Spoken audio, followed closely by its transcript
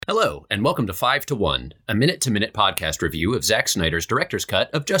Hello, and welcome to 5 to 1, a minute-to-minute podcast review of Zack Snyder's director's cut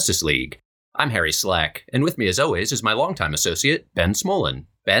of Justice League. I'm Harry Slack, and with me as always is my longtime associate, Ben Smolin.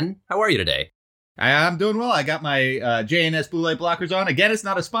 Ben, how are you today? I'm doing well. I got my JNS blue light blockers on. Again, it's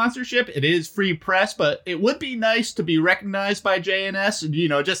not a sponsorship. It is free press, but it would be nice to be recognized by JNS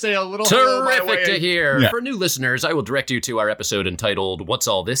and, just say a little Terrific to hear. Yeah. For new listeners, I will direct you to our episode entitled, What's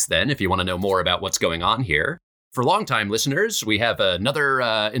All This Then, if you want to know more about what's going on here. For longtime listeners, we have another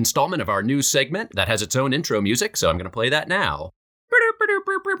installment of our new segment that has its own intro music, so I'm going to play that now.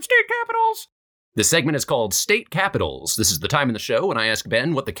 State capitals! The segment is called State Capitals. This is the time in the show when I ask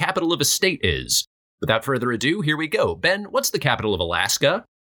Ben what the capital of a state is. Without further ado, here we go. Ben, what's the capital of Alaska?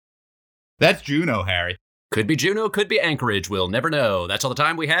 That's Juneau, Harry. Could be Juneau, could be Anchorage. We'll never know. That's all the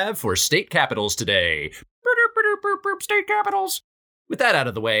time we have for State Capitals today. State Capitals! With that out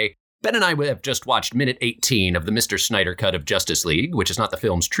of the way, Ben and I have just watched minute 18 of the Mr. Snyder cut of Justice League, which is not the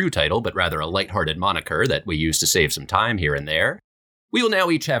film's true title, but rather a lighthearted moniker that we use to save some time here and there. We will now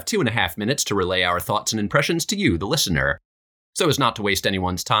each have 2.5 minutes to relay our thoughts and impressions to you, the listener. So as not to waste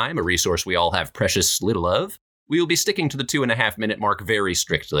anyone's time, a resource we all have precious little of, we will be sticking to the 2.5 minute mark very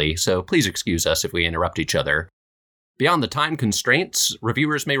strictly, so please excuse us if we interrupt each other. Beyond the time constraints,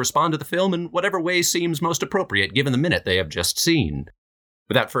 reviewers may respond to the film in whatever way seems most appropriate given the minute they have just seen.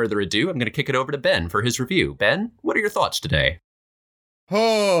 Without further ado, I'm going to kick it over to Ben for his review. Ben, what are your thoughts today?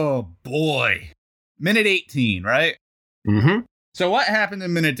 Oh, boy. Minute 18, right? Mm-hmm. So what happened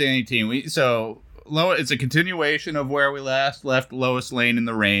in minute 18? It's a continuation of where we last left Lois Lane in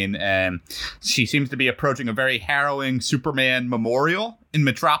the rain, and she seems to be approaching a very harrowing Superman memorial in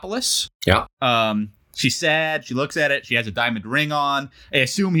Metropolis. Yeah. She's sad. She looks at it. She has a diamond ring on. I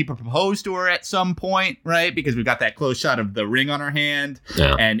assume he proposed to her at some point, right? Because we've got that close shot of the ring on her hand.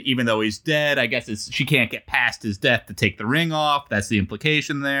 Yeah. And even though he's dead, I guess she can't get past his death to take the ring off. That's the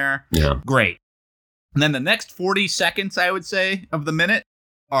implication there. Yeah. Great. And then the next 40 seconds, I would say, of the minute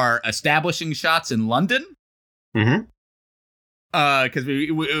are establishing shots in London. Mm-hmm. Because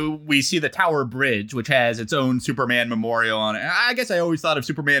we see the Tower Bridge, which has its own Superman memorial on it. I guess I always thought of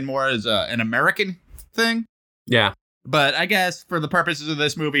Superman more as an American thing. Yeah. But I guess for the purposes of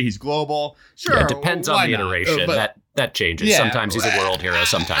this movie, he's global. Sure. Yeah, it depends on the iteration. That changes. Yeah, sometimes he's a world hero,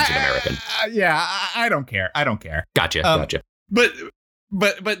 sometimes an American. I don't care. Gotcha.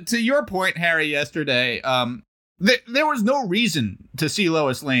 But to your point, Harry, yesterday, there was no reason to see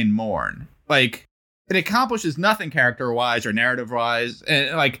Lois Lane mourn. Like, it accomplishes nothing character-wise or narrative-wise.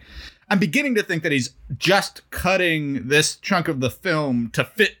 And, I'm beginning to think that he's just cutting this chunk of the film to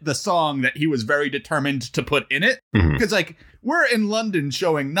fit the song that he was very determined to put in it. Because, we're in London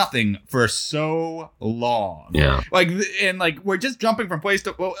showing nothing for so long. Yeah. We're just jumping from place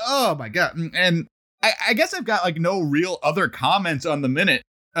to, oh my God. And I guess I've got, no real other comments on the minute.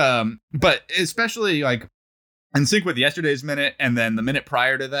 But especially, in sync with yesterday's minute and then the minute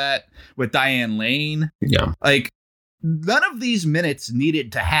prior to that with Diane Lane. Yeah. None of these minutes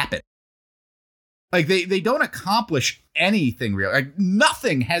needed to happen. They don't accomplish anything real.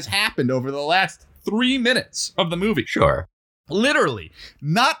 Nothing has happened over the last 3 minutes of the movie. Sure. Literally,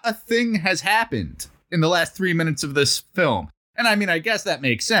 not a thing has happened in the last 3 minutes of this film. And I mean, I guess that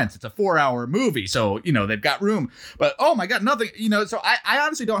makes sense. It's a 4-hour movie, so, they've got room. But, oh my God, nothing, so I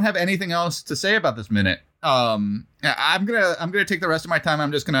honestly don't have anything else to say about this minute. I'm gonna take the rest of my time.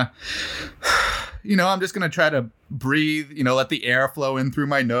 I'm just gonna try to breathe, let the air flow in through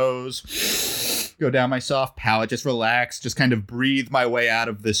my nose, go down my soft palate, just relax, just kind of breathe my way out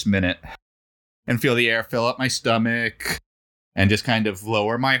of this minute and feel the air fill up my stomach and just kind of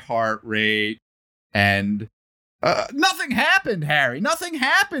lower my heart rate. And nothing happened, Harry. Nothing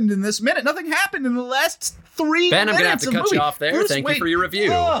happened in this minute. Nothing happened in the last 3 minutes. Ben, I'm going to have to cut you off there. Thank you for your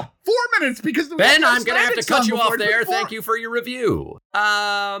review. 4 minutes because Ben, I'm going to have to cut you off there. Thank you for your review.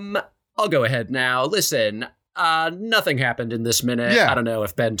 I'll go ahead now. Listen, nothing happened in this minute. Yeah. I don't know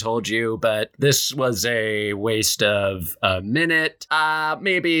if Ben told you, but this was a waste of a minute.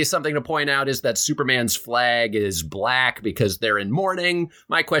 Maybe something to point out is that Superman's flag is black because they're in mourning.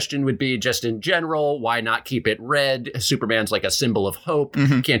 My question would be, just in general, why not keep it red? Superman's like a symbol of hope.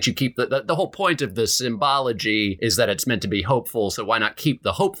 Mm-hmm. Can't you keep the whole point of the symbology is that it's meant to be hopeful, so why not keep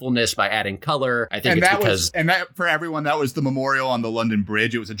the hopefulness by adding color? I think that for everyone, that was the memorial on the London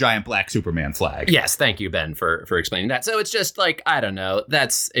Bridge. It was a giant black Superman flag. Yes, thank you, Ben, for explaining that. So it's just like, I don't know.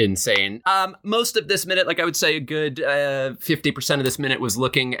 That's insane. Most of this minute, like I would say a good 50% of this minute was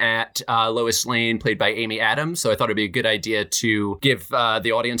looking at Lois Lane, played by Amy Adams. So I thought it'd be a good idea to give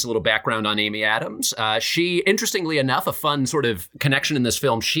the audience a little background on Amy Adams. She, interestingly enough, a fun sort of connection in this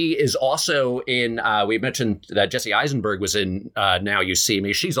film. She is also in, we mentioned that Jesse Eisenberg was in Now You See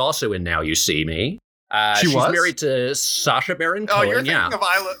Me. She's also in Now You See Me. She's married to Sacha Baron Cohen. Oh, you're thinking of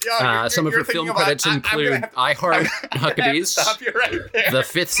Isla. Yeah, some of her film credits include I Heart Huckabees, stop you right there. the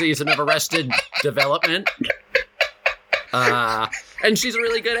 5th season of Arrested Development. And she's a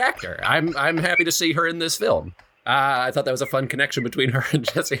really good actor. I'm happy to see her in this film. I thought that was a fun connection between her and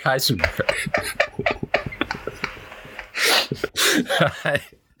Jesse Eisenberg.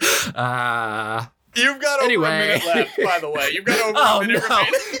 You've got over a minute left, by the way. You've got over a minute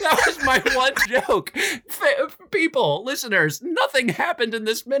remaining. That was my one joke. People, listeners, nothing happened in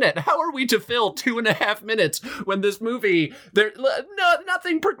this minute. How are we to fill 2.5 minutes when this movie,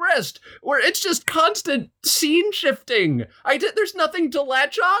 nothing progressed? Where it's just constant scene shifting. There's nothing to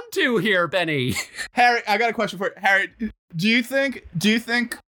latch on to here, Benny. Harry, I got a question for you. Harry, do you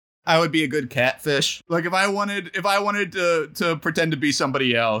think I would be a good catfish? Like if I wanted to pretend to be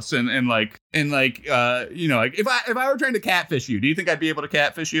somebody else and you know, like if I were trying to catfish you, do you think I'd be able to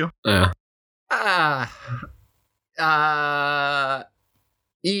catfish you? Yeah.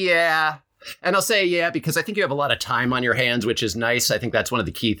 And I'll say yeah, because I think you have a lot of time on your hands, which is nice. I think that's one of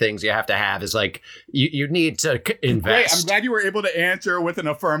the key things you have to have is like, you need to invest. Great. I'm glad you were able to answer with an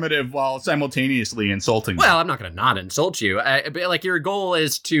affirmative while simultaneously insulting me. Well, I'm not going to not insult you. But like your goal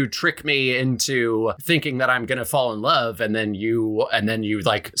is to trick me into thinking that I'm going to fall in love. And then you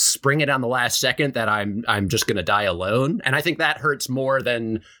like spring it on the last second that I'm just going to die alone. And I think that hurts more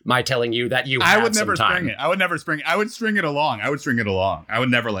than my telling you that you have I would never some time. spring it. I would never spring it. I would string it along. I would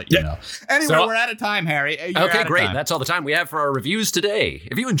never let you know. Anyway, we're out of time, Harry. Okay, great. That's all the time we have for our reviews today.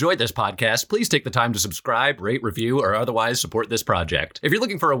 If you enjoyed this podcast, please take the time to subscribe, rate, review, or otherwise support this project. If you're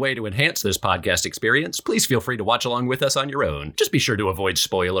looking for a way to enhance this podcast experience, please feel free to watch along with us on your own. Just be sure to avoid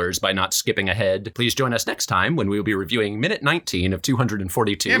spoilers by not skipping ahead. Please join us next time when we will be reviewing minute 19 of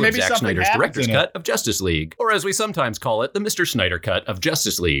 242 of Zack Snyder's Director's Cut of Justice League, or as we sometimes call it, the Mr. Snyder Cut of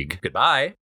Justice League. Goodbye.